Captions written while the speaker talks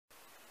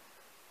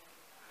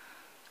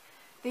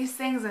these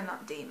things are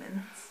not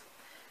demons.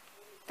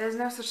 There's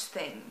no such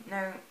thing.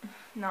 No,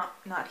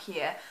 not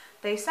here.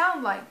 They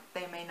sound like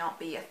they may not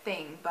be a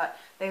thing, but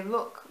they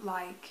look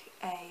like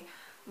a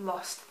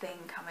lost thing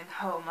coming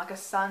home, like a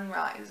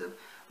sunrise of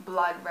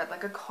blood red,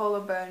 like a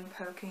collarbone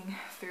poking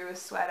through a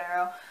sweater,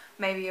 or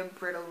maybe a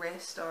brittle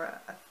wrist or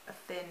a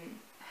thin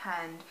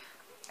hand.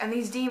 And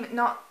these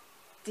not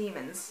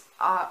demons,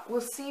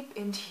 will seep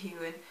into you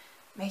and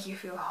make you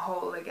feel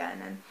whole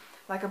again, and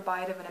like a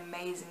bite of an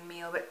amazing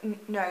meal. But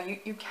no,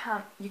 you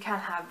can't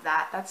have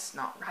that. That's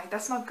not right.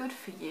 That's not good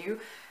for you.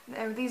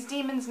 No, these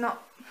demons,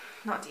 not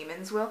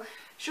demons,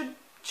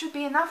 should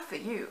be enough for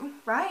you,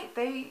 right?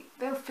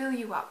 They'll fill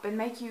you up and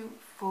make you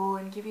full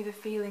and give you the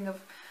feeling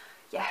of,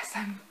 yes,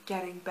 I'm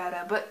getting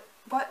better. But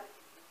what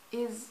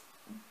is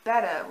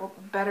better? Well,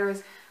 better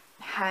is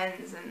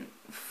hands and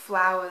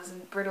flowers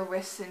and brittle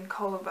wrists and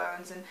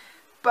collarbones and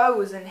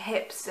bows and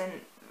hips and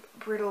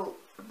brittle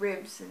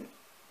ribs and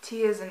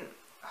tears and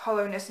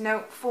hollowness,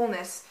 no,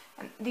 fullness.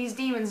 And these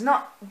demons,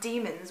 not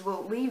demons,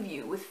 will leave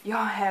you with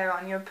your hair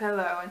on your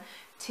pillow and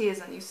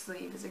tears on your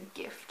sleeve as a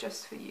gift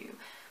just for you.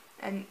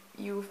 And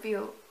you will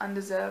feel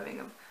undeserving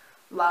of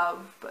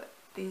love, but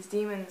these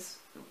demons,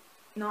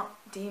 not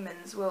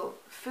demons, will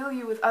fill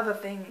you with other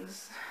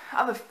things,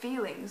 other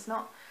feelings,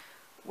 not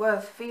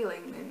worth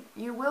feeling. And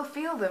you will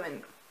feel them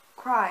and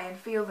cry and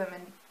feel them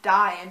and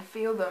die and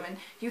feel them, and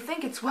you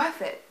think it's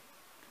worth it,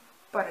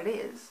 but it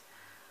is.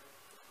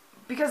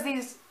 Because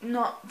these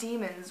not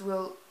demons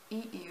will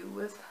eat you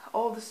with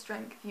all the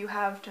strength you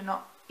have to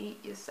not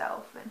eat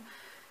yourself, and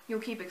you'll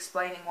keep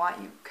explaining why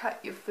you cut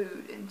your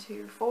food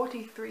into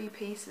 43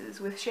 pieces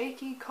with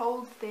shaky,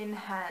 cold, thin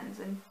hands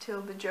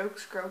until the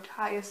jokes grow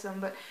tiresome,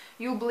 but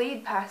you'll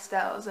bleed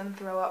pastels and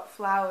throw up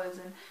flowers,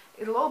 and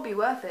it'll all be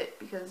worth it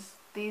because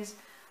these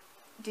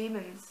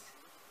demons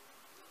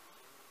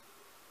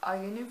are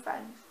your new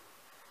friends,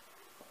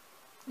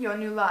 your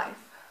new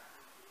life,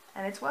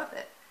 and it's worth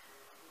it,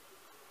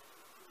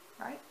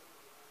 right?